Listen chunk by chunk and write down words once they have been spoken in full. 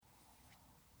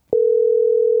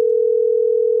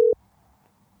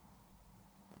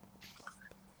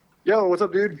Yo, what's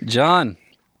up, dude? John,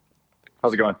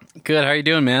 How's it going? good. How you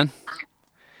doing, man?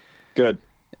 Good.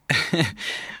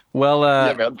 Well,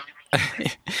 Yeah, man.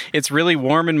 it's really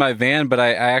warm in my van, but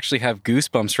I actually have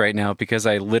goosebumps right now because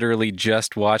I literally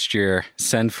just watched your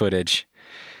send footage.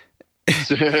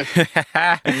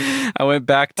 I went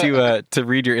back to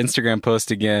read your Instagram post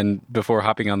again before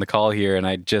hopping on the call here, and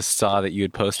I just saw that you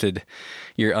had posted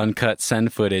your uncut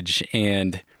send footage.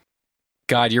 And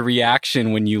God, your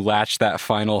reaction when you latched that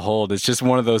final hold is just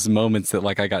one of those moments that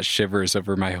like I got shivers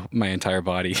over my entire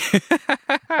body.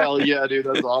 Hell yeah, dude.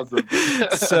 That's awesome.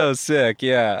 So sick.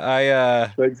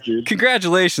 Yeah. Thanks, dude.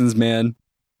 Congratulations, man.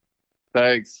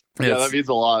 Thanks. Yeah, It's- that means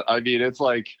a lot. I mean, it's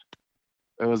like,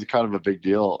 it was kind of a big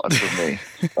deal for me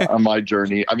on my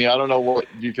journey. I mean, I don't know what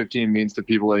V15 means to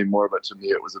people anymore, but to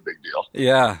me, it was a big deal.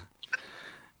 Yeah.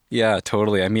 Yeah,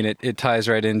 totally. I mean, it ties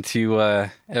right into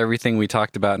everything we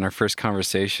talked about in our first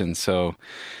conversation. So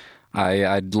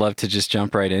I'd love to just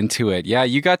jump right into it. Yeah,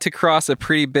 you got to cross a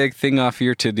pretty big thing off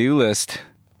your to-do list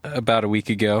about a week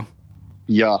ago.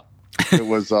 Yeah, it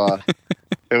was,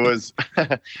 it was,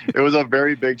 it was a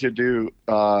very big to do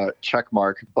check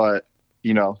mark, but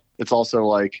you know, it's also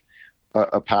like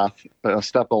a path, a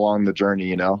step along the journey,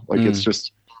 you know, like it's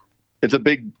a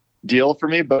big deal for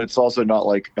me, but it's also not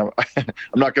like I'm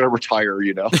not going to retire,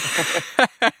 you know.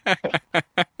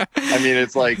 I mean,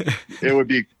 it's like that would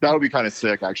be kind of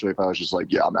sick actually if I was just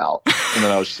like, yeah, I'm out, and then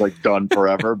I was just like done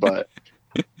forever. But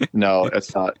no,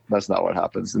 that's not what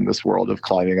happens in this world of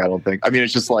climbing. I don't think. I mean,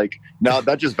 it's just like now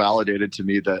that just validated to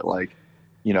me that like,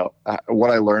 you know, what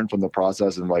I learned from the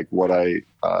process and like what I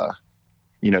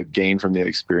gain from the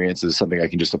experience is something I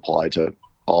can just apply to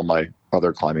all my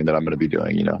other climbing that I'm going to be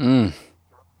doing, you know.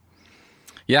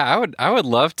 Yeah, I would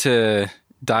love to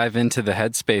dive into the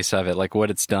headspace of it, like what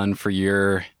it's done for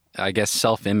your, I guess,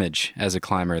 self-image as a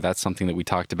climber. That's something that we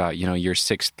talked about. You know, you're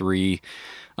 6'3",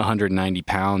 190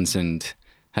 pounds, and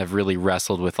have really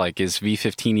wrestled with like, is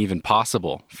V15 even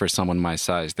possible for someone my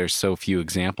size? There's so few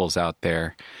examples out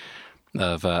there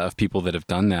of people that have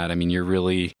done that. I mean, you're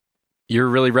really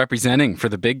representing for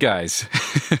the big guys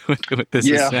with this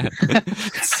ascent.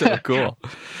 It's so cool.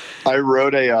 I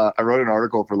wrote an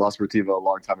article for La Sportiva a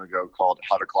long time ago called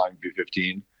 "How to Climb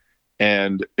V15,"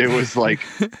 and it was like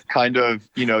kind of,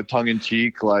 you know, tongue in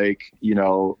cheek, like, you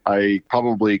know, I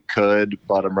probably could,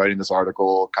 but I'm writing this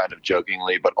article kind of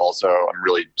jokingly, but also I'm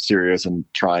really serious and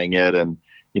trying it, and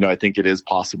you know, I think it is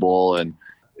possible. And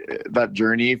that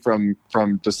journey from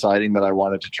deciding that I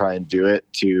wanted to try and do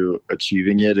it to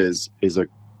achieving it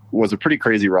was a pretty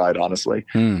crazy ride, honestly.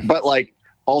 But like,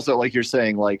 also, like you're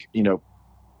saying, like, you know,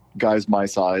 guys my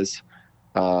size,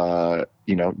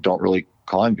 you know, don't really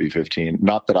climb V15.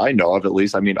 Not that I know of, at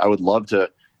least. I mean, I would love to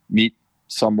meet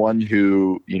someone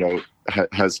who, you know,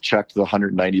 has checked the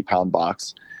 190 pound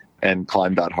box and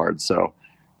climbed that hard. So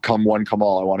come one, come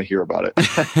all, I want to hear about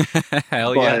it.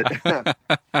 Hell yeah.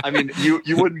 I mean, you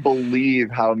wouldn't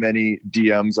believe how many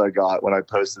DMs I got when I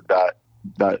posted that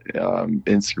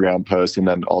Instagram post, and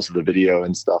then also the video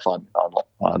and stuff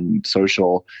on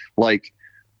social. Like,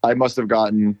 I must have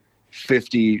gotten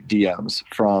 50 DMs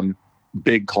from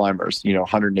big climbers, you know,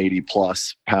 180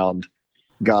 plus pound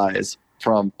guys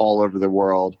from all over the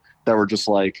world that were just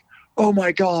like, oh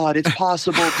my God, it's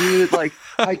possible, dude. Like,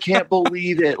 I can't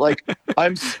believe it. Like,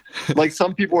 I'm like,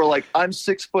 some people were like, I'm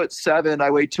 6'7", I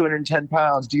weigh 210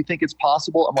 pounds. Do you think it's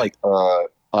possible? I'm like,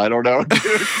 I don't know,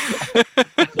 dude.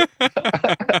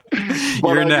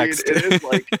 You're next. Mean, it is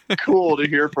like cool to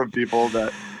hear from people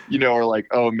that, you know, are like,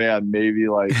 oh man, maybe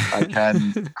like I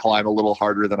can climb a little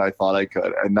harder than I thought I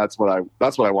could. And that's what I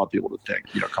want people to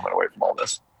think, you know, coming away from all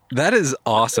this. That is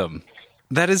awesome.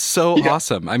 That is so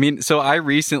awesome. I mean, so I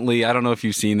don't know if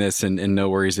you've seen this, and no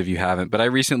worries if you haven't, but I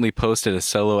recently posted a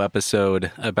solo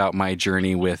episode about my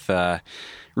journey with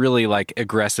really like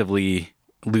aggressively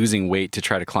losing weight to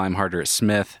try to climb harder at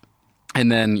Smith.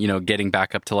 And then, you know, getting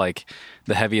back up to like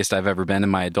the heaviest I've ever been in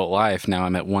my adult life. Now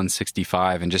I'm at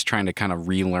 165, and just trying to kind of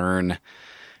relearn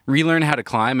how to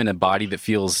climb in a body that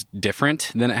feels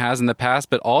different than it has in the past.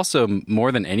 But also,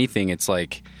 more than anything, it's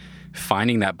like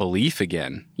finding that belief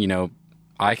again. You know,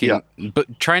 I can,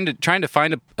 but trying to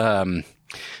find an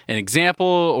example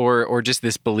or just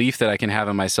this belief that I can have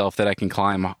in myself that I can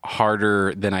climb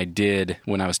harder than I did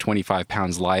when I was 25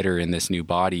 pounds lighter in this new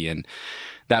body. And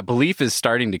that belief is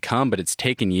starting to come, but it's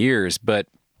taken years. But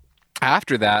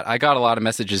after that, I got a lot of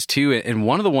messages too. And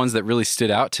one of the ones that really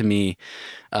stood out to me,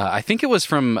 I think it was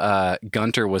from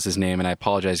Gunter was his name. And I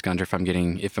apologize, Gunter, if I'm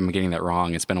getting that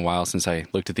wrong. It's been a while since I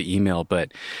looked at the email,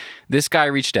 but this guy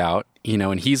reached out, you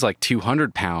know, and he's like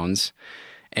 200 pounds.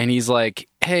 And he's like,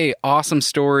 hey, awesome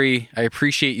story. I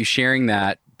appreciate you sharing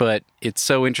that. but it's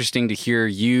so interesting to hear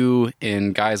you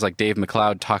and guys like Dave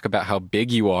McLeod talk about how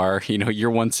big you are. You know, you're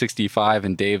 165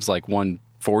 and Dave's like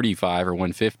 145 or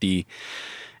 150.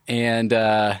 And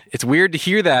it's weird to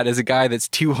hear that as a guy that's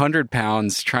 200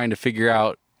 pounds trying to figure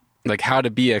out like how to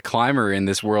be a climber in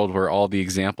this world where all the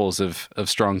examples of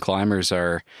strong climbers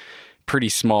are pretty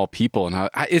small people. And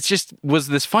it's just was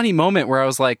this funny moment where I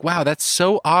was like, wow, that's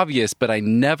so obvious, but I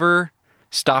never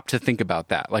stopped to think about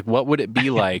that. Like, what would it be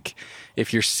like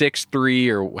if you're 6'3"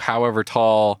 or however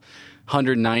tall,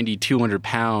 190, 200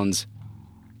 pounds?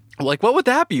 Like, what would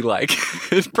that be like?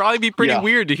 It'd probably be pretty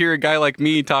weird to hear a guy like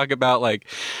me talk about like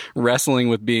wrestling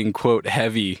with being, quote,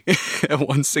 heavy at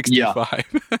 165.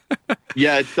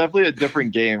 Yeah, it's definitely a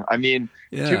different game. I mean,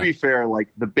 to be fair, like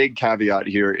the big caveat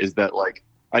here is that like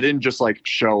I didn't just like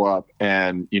show up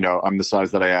and, you know, I'm the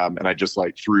size that I am and I just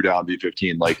like threw down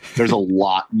V15. Like there's a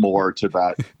lot more to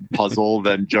that puzzle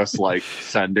than just like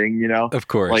sending, you know? Of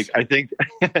course. Like I think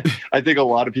a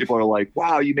lot of people are like,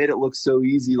 wow, you made it look so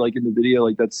easy. Like in the video,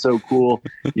 like that's so cool.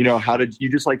 You know, how did you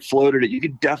just like floated it? You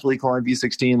could definitely climb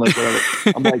V16, like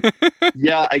whatever. I'm like,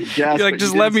 yeah, I guess. You're like,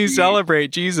 just let me celebrate,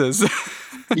 Jesus.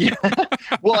 Yeah.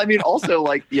 Well, I mean, also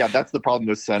like, yeah, that's the problem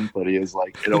with send footy is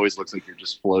like, it always looks like you're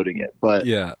just floating it. But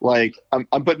like,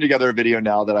 I'm putting together a video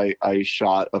now that I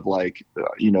shot of like,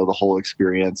 you know, the whole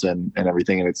experience and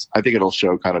everything. And I think it'll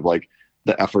show kind of like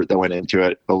the effort that went into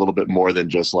it a little bit more than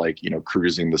just like, you know,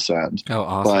 cruising the send. Oh,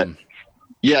 awesome. But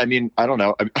yeah, I mean, I don't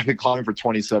know. I've been climbing for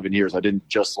 27 years. I didn't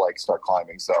just like start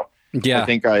climbing. So I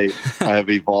think I have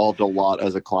evolved a lot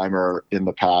as a climber in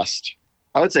the past,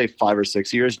 I would say 5 or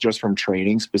 6 years just from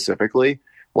training specifically.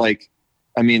 Like,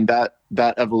 I mean, that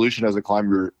evolution as a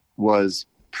climber was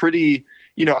pretty,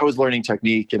 you know, I was learning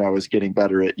technique and I was getting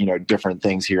better at, you know, different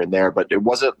things here and there, but it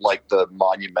wasn't like the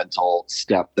monumental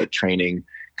step that training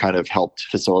kind of helped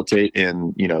facilitate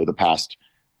in, you know, the past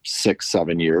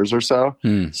 6-7 years or so.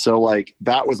 So like,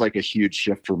 that was like a huge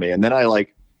shift for me. And then I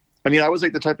was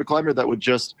like the type of climber that would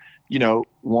just, you know,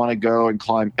 want to go and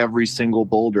climb every single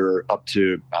boulder up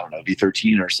to, I don't know,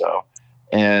 V13 or so.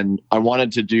 And I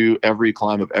wanted to do every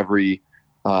climb of every,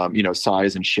 you know,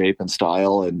 size and shape and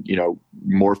style and, you know,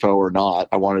 morpho or not.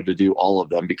 I wanted to do all of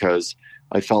them because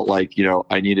I felt like, you know,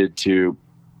 I needed to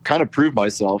kind of prove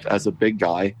myself as a big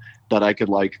guy that I could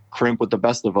like crimp with the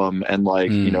best of them and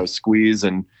like, you know, squeeze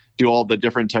and do all the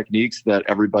different techniques that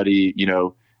everybody, you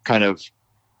know, kind of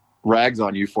rags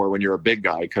on you for when you're a big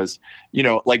guy. Cause you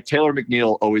know, like Taylor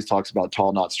McNeil always talks about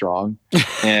tall, not strong.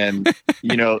 And,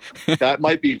 you know, that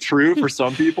might be true for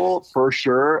some people for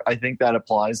sure. I think that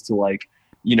applies to like,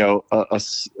 you know,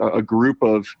 a group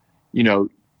of, you know,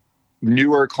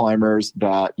 newer climbers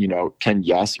that, you know, can,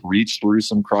 yes, reach through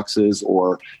some cruxes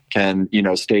or can, you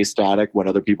know, stay static when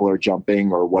other people are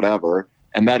jumping or whatever.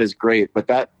 And that is great, but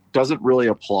that doesn't really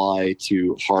apply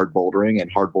to hard bouldering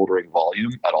and hard bouldering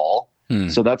volume at all.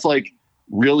 So that's like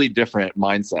really different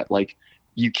mindset. Like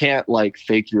you can't like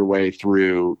fake your way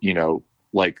through, you know,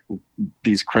 like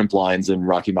these crimp lines in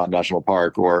Rocky Mountain National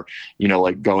Park or, you know,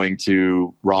 like going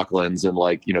to Rocklands and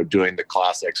like, you know, doing the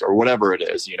classics or whatever it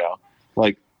is, you know,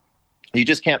 like you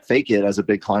just can't fake it as a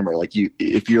big climber. Like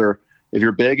if you're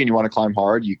big and you want to climb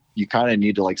hard, you kind of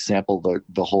need to like sample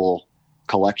the whole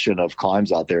collection of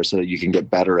climbs out there so that you can get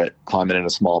better at climbing in a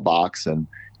small box and,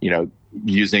 you know,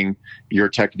 using your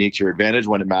technique to your advantage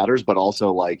when it matters, but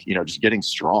also like, you know, just getting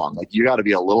strong. Like you got to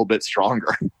be a little bit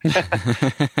stronger.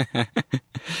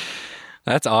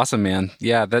 That's awesome, man.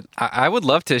 Yeah, that I would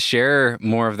love to share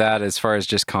more of that as far as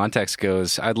just context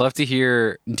goes. I'd love to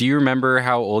hear, do you remember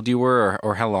how old you were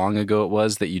or how long ago it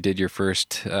was that you did your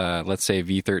first, let's say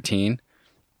V13?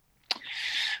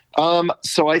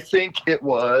 So I think it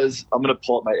was, I'm going to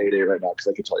pull up my 8A right now because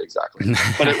I can tell you exactly,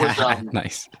 but it was,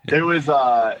 nice. It was,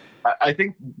 I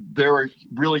think there were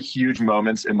really huge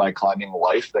moments in my climbing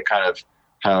life that kind of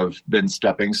have been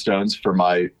stepping stones for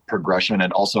my progression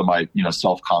and also my, you know,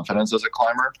 self-confidence as a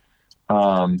climber.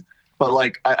 But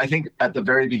like, I think at the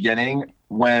very beginning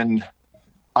when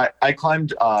I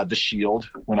climbed, the Shield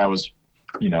when I was,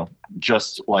 you know,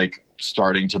 just like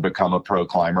starting to become a pro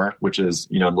climber, which is,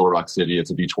 you know, in Little Rock City, it's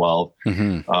a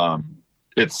V12.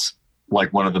 It's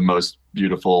like one of the most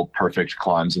beautiful, perfect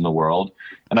climbs in the world.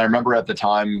 And I remember at the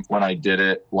time when I did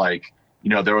it, like, you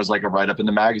know, there was like a write-up in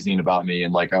the magazine about me.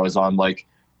 And like, I was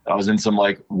in some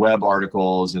like web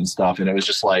articles and stuff. And it was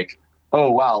just like,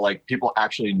 oh, wow. Like people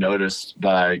actually noticed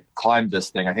that I climbed this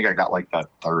thing. I think I got like the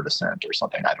third ascent or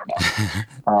something. I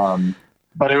don't know.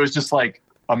 But it was just like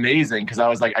amazing. Cause I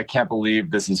was like, I can't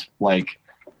believe this is like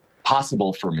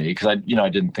possible for me. Cause I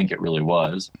didn't think it really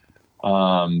was.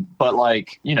 But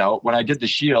like, when I did the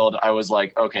shield, I was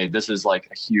like, okay, this is like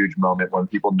a huge moment when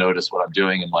people notice what I'm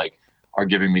doing and like are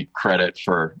giving me credit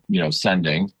for,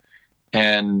 sending.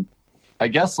 And I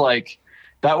guess like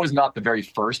that was not the very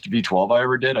first V12 I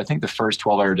ever did. I think the first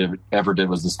 12 I ever did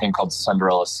was this thing called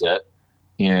Cinderella Sit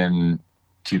in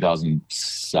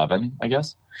 2007, I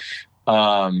guess.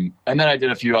 And then I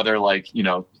did a few other like,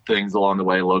 things along the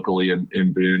way locally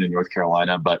in Boone in North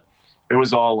Carolina, but it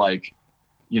was all like,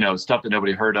 stuff that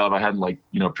nobody heard of. I hadn't like,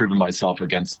 proven myself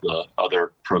against the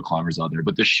other pro climbers out there,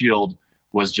 but the shield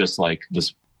was just like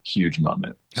this huge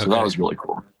moment. So that was really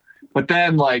cool. But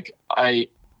then like, I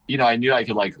knew I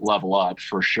could like level up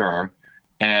for sure.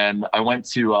 And I went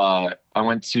to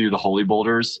the Holy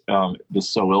Boulders, the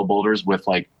So Ill Boulders with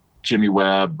like Jimmy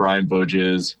Webb, Brian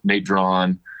Voges, Nate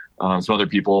Drawn, some other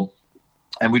people.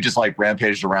 And we just like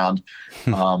rampaged around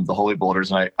the Holy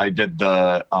Boulders. And I did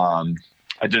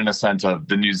I did an ascent of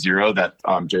the New Zero, that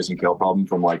Jason Kale problem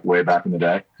from like way back in the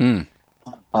day.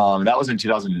 That was in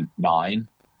 2009.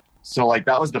 So like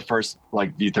that was the first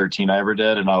like V13 I ever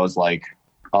did. And I was like,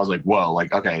 whoa,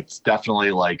 like, okay, it's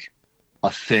definitely like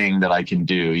a thing that I can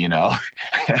do,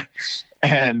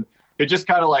 and it just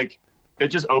kind of like, it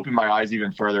just opened my eyes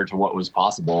even further to what was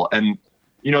possible. And,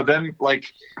 then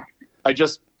like, I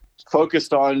just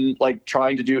focused on like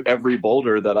trying to do every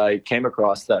boulder that I came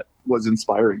across that was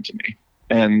inspiring to me.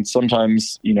 And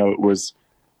sometimes, it was,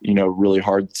 really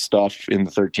hard stuff in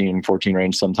the 13, 14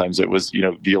 range. Sometimes it was,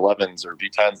 V11s or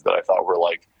V10s that I thought were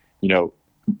like,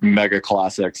 mega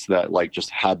classics that like just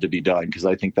had to be done. Cause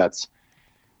I think that's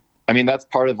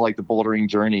part of like the bouldering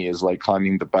journey, is like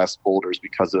climbing the best boulders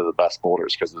because of the best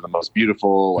boulders, because they're the most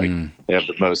beautiful. Like they have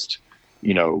the most,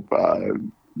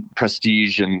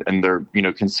 prestige and they're,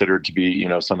 considered to be,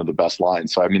 some of the best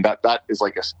lines. So, that is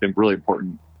like a really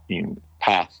important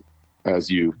path as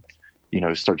you,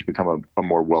 start to become a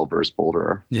more well-versed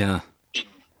boulderer. Yeah.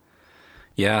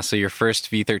 Yeah. So your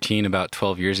first V13 about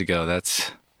 12 years ago,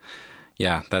 that's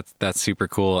super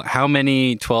cool. How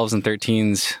many 12s and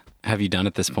 13s have you done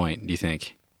at this point, do you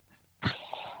think?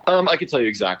 I can tell you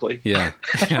exactly. Yeah.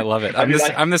 I love it.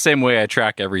 I'm the same way. I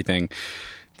track everything.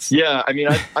 Yeah.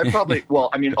 I probably,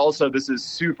 also this is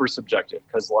super subjective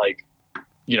because like,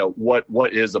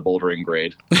 what is a bouldering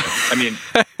grade?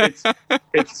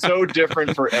 It's so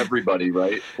different for everybody,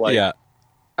 right? Like, yeah.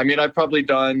 I've probably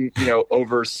done,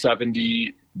 over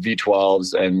 70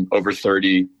 V12s and over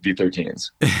 30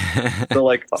 V13s. So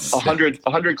like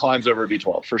 100 climbs over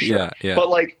V12 for sure. Yeah. But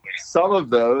like some of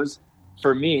those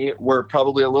for me were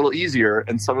probably a little easier,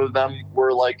 and some of them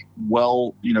were like,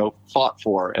 fought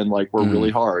for and like were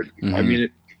really hard. Mm-hmm.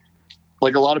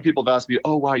 Like a lot of people have asked me,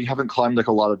 oh, wow, you haven't climbed like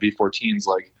a lot of V14s.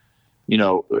 Like,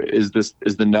 is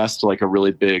the nest like a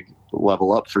really big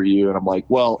level up for you? And I'm like,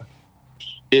 well,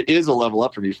 it is a level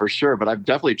up for me for sure, but I've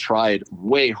definitely tried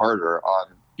way harder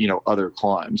on, other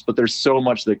climbs. But there's so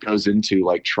much that goes into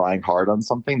like trying hard on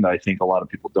something that I think a lot of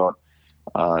people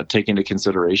don't take into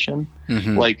consideration.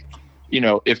 Mm-hmm. Like,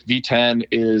 if V10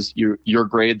 is your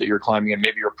grade that you're climbing and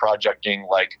maybe you're projecting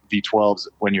like V12s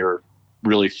when you're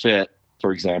really fit,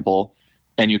 for example,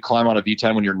 and you climb on a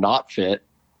V10 when you're not fit,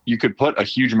 you could put a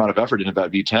huge amount of effort into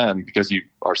that V10 because you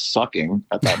are sucking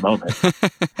at that moment.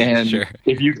 And sure.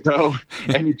 If you go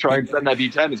and you try and send that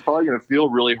V10, it's probably going to feel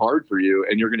really hard for you,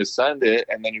 and you're going to send it,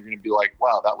 and then you're going to be like,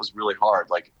 wow, that was really hard.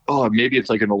 Like, oh, maybe it's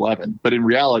like an 11. But in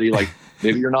reality, like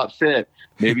maybe you're not fit.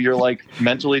 Maybe you're like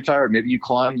mentally tired. Maybe you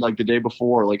climbed like the day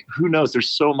before. Like, who knows? There's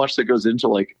so much that goes into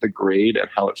like the grade and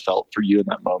how it felt for you in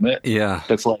that moment. Yeah.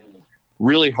 That's like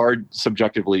really hard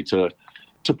subjectively to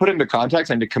put into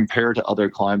context and to compare to other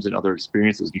climbs and other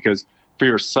experiences, because for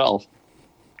yourself,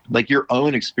 like your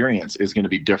own experience is going to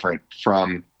be different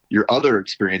from your other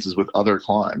experiences with other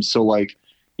climbs. So like,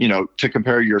 to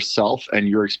compare yourself and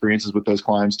your experiences with those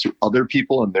climbs to other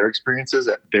people and their experiences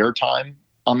at their time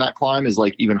on that climb is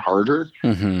like even harder.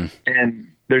 Mm-hmm. And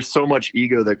there's so much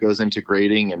ego that goes into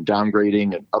grading and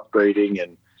downgrading and upgrading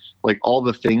and like all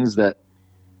the things that,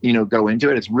 go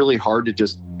into it. It's really hard to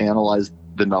just analyze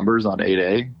the numbers on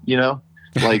 8A,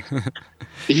 like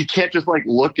you can't just like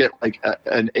look at like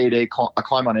an 8A a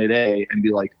climb on 8A and be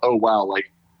like, oh wow,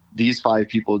 like these 5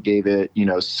 people gave it,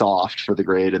 soft for the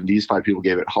grade, and these 5 people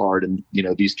gave it hard, and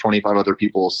these 25 other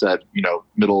people said,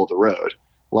 middle of the road.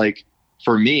 Like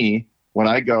for me, when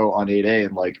I go on 8A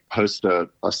and like post a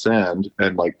send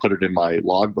and like put it in my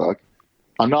logbook,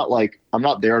 I'm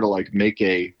not there to like make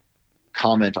a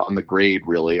comment on the grade.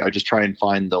 Really, I just try and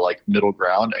find the like middle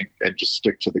ground and just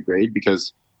stick to the grade,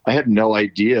 because I have no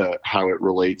idea how it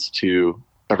relates to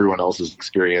everyone else's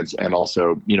experience and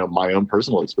also my own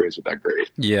personal experience with that grade.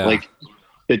 Yeah, like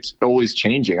it's always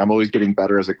changing. I'm always getting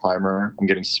better as a climber. I'm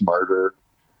getting smarter.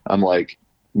 I'm like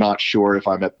not sure if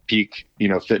I'm at peak,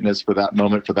 fitness for that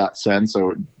moment, for that sense.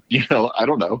 So, I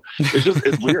don't know.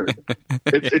 It's weird.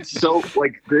 It's so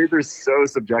like grades are so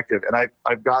subjective. And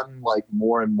I've gotten like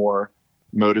more and more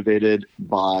motivated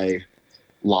by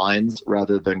lines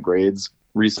rather than grades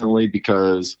recently,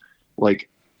 because like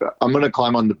I'm going to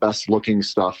climb on the best looking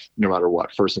stuff no matter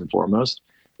what, first and foremost.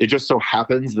 It just so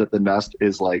happens that the nest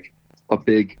is like a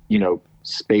big,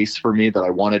 space for me that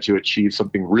I wanted to achieve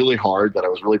something really hard that I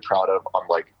was really proud of on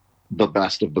like the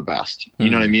best of the best. You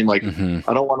know what I mean? Like,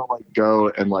 I don't want to like go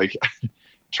and like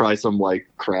try some like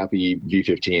crappy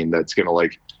V15 that's going to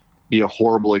like be a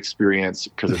horrible experience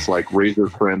because it's like razor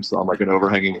crimps on like an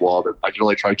overhanging wall that I can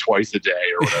only try twice a day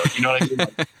or whatever. You know what I mean?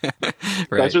 Like,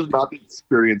 right. That's just not the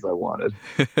experience I wanted.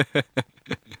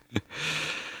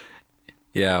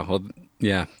 Yeah. Well,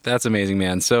 yeah, that's amazing,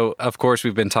 man. So, of course,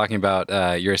 we've been talking about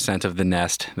your ascent of the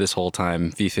Nest this whole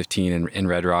time, V15 in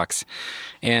Red Rocks.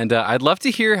 And I'd love to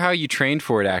hear how you trained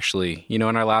for it, actually. In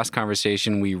our last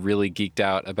conversation, we really geeked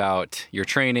out about your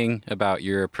training, about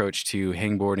your approach to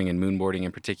hangboarding and moonboarding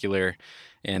in particular,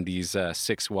 and these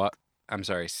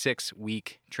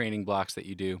 6-week training blocks that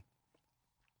you do.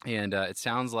 And it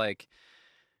sounds like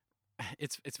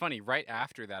it's funny. Right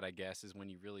after that, I guess, is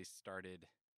when you really started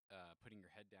putting your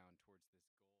head down towards this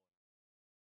goal.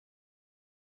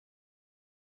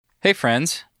 Hey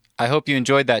friends, I hope you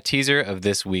enjoyed that teaser of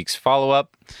this week's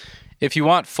follow-up. If you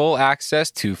want full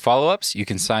access to follow-ups, you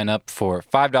can sign up for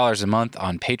 $5 a month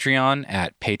on Patreon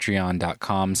at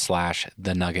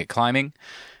patreon.com/thenuggetclimbing.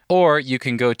 Or you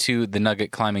can go to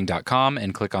thenuggetclimbing.com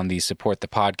and click on the support the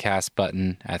podcast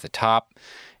button at the top.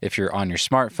 If you're on your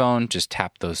smartphone, just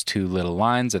tap those two little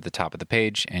lines at the top of the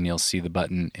page and you'll see the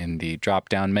button in the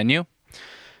drop-down menu.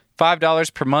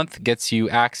 $5 per month gets you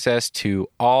access to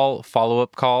all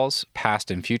follow-up calls,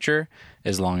 past and future.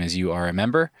 As long as you are a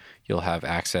member, you'll have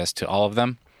access to all of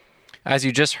them. As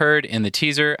you just heard in the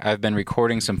teaser, I've been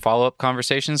recording some follow-up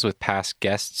conversations with past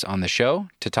guests on the show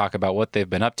to talk about what they've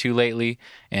been up to lately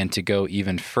and to go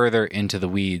even further into the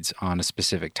weeds on a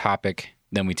specific topic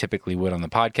than we typically would on the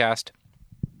podcast.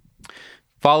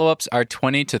 Follow-ups are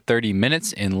 20 to 30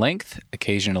 minutes in length,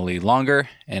 occasionally longer,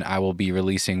 and I will be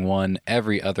releasing one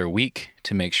every other week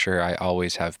to make sure I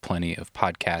always have plenty of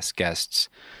podcast guests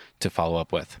to follow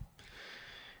up with.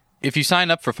 If you sign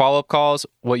up for follow-up calls,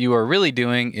 what you are really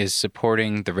doing is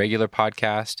supporting the regular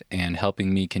podcast and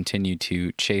helping me continue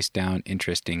to chase down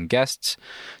interesting guests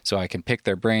so I can pick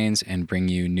their brains and bring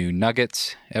you new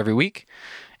nuggets every week.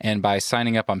 And by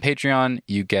signing up on Patreon,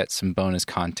 you get some bonus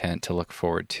content to look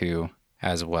forward to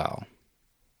as well.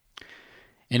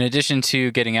 In addition to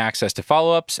getting access to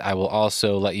follow-ups, I will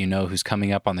also let you know who's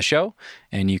coming up on the show,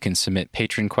 and you can submit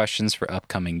patron questions for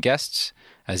upcoming guests,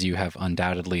 as you have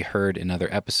undoubtedly heard in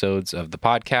other episodes of the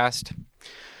podcast.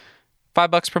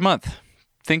 $5 per month.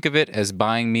 Think of it as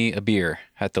buying me a beer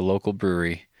at the local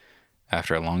brewery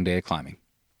after a long day of climbing.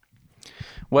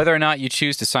 Whether or not you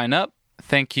choose to sign up,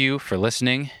 thank you for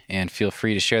listening, and feel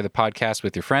free to share the podcast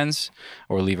with your friends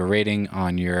or leave a rating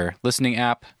on your listening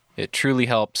app. It truly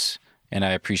helps, and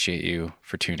I appreciate you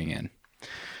for tuning in.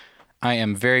 I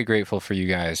am very grateful for you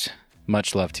guys.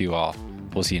 Much love to you all.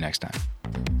 We'll see you next time.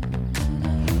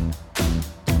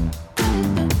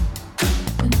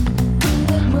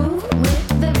 Move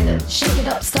with the rhythm. Shake it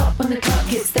up, stop when the clock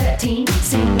hits 13.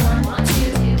 Sing 1, 2,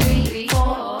 3,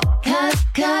 4.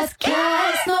 Cause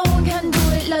no one can do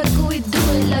it like we do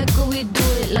it, like we do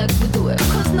it, like we do it.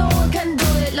 Cause no one can do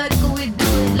it like we do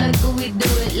it, like we do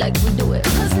it, like we do it.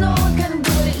 Cause no one can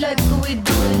do it like we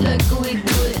do it, like we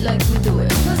do it, like we do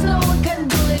it. Cause no one can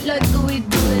do it like we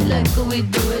do it, like we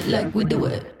do it, like we do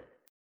it.